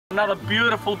Another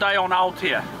beautiful day on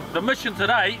Aotea. The mission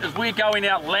today is we're going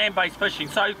out land-based fishing.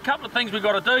 So a couple of things we've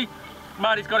got to do.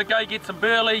 Marty's got to go get some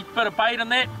burley, bit of bait and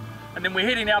that, and then we're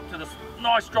heading out to this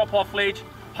nice drop-off ledge.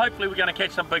 Hopefully we're going to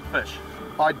catch some big fish.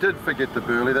 I did forget the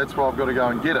burley, that's why I've got to go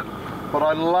and get it. But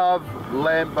I love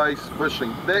land-based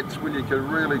fishing. That's when you can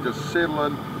really just settle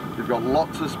in. You've got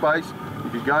lots of space. You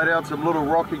can go down some little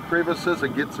rocky crevices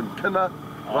and get some kina,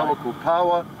 ramako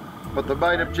paua. But the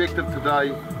main objective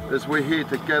today is we're here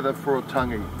to gather for a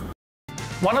tangi.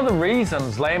 One of the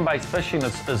reasons land-based fishing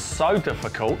is so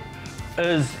difficult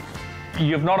is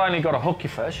you've not only got to hook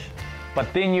your fish,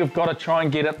 but then you've got to try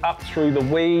and get it up through the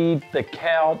weed, the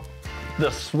kelp, the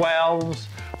swells,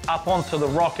 up onto the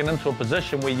rock and into a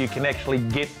position where you can actually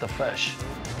get the fish.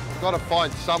 We've got to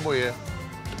find somewhere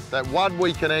that one,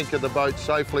 we can anchor the boat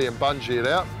safely and bungee it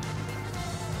out,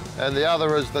 and the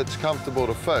other is that's comfortable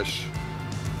to fish.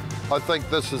 I think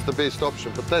this is the best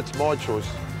option, but that's my choice.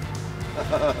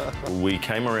 We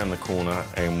came around the corner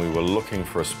and we were looking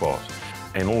for a spot,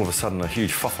 and all of a sudden a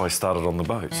huge whawhai started on the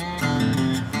boat.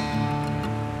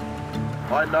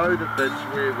 I know that that's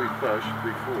where we fished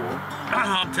before.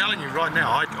 I'm telling you right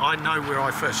now, I know where I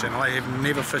fish, and I have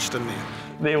never fished in there.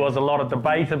 There was a lot of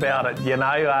debate about it, you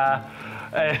know,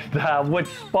 and which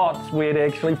spots we'd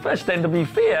actually fished. And to be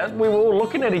fair, we were all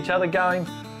looking at each other going,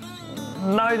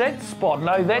 no, that spot,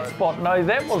 no, that spot, no,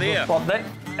 that was the spot, that,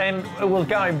 and it was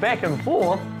going back and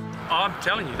forth. I'm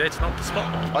telling you, that's not the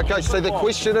spot. Okay, so the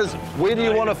question is, where do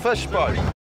you want to fish, boat?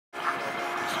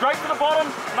 Straight to the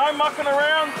bottom, no mucking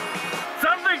around.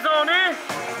 Something's on here.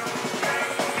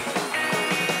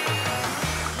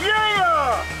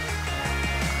 Yeah!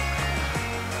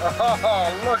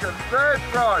 Oh, look at that,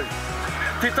 bro.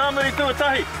 Te tāmuri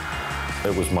tuatahi.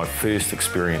 It was my first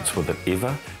experience with it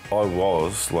ever. I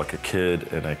was like a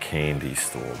kid in a candy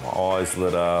store. My eyes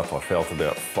lit up, I felt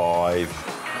about 5.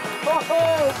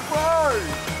 Oh, bro!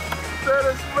 That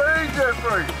is me,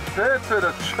 Jeffrey! That's in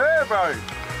a chair, bro!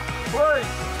 Please!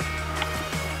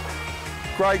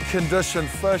 Great condition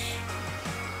fish,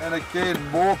 and again,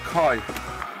 more kai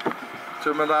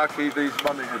to manaki these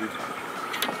manihiri.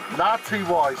 Ngāti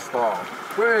Wai style.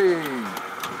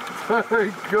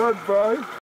 Very good, bro.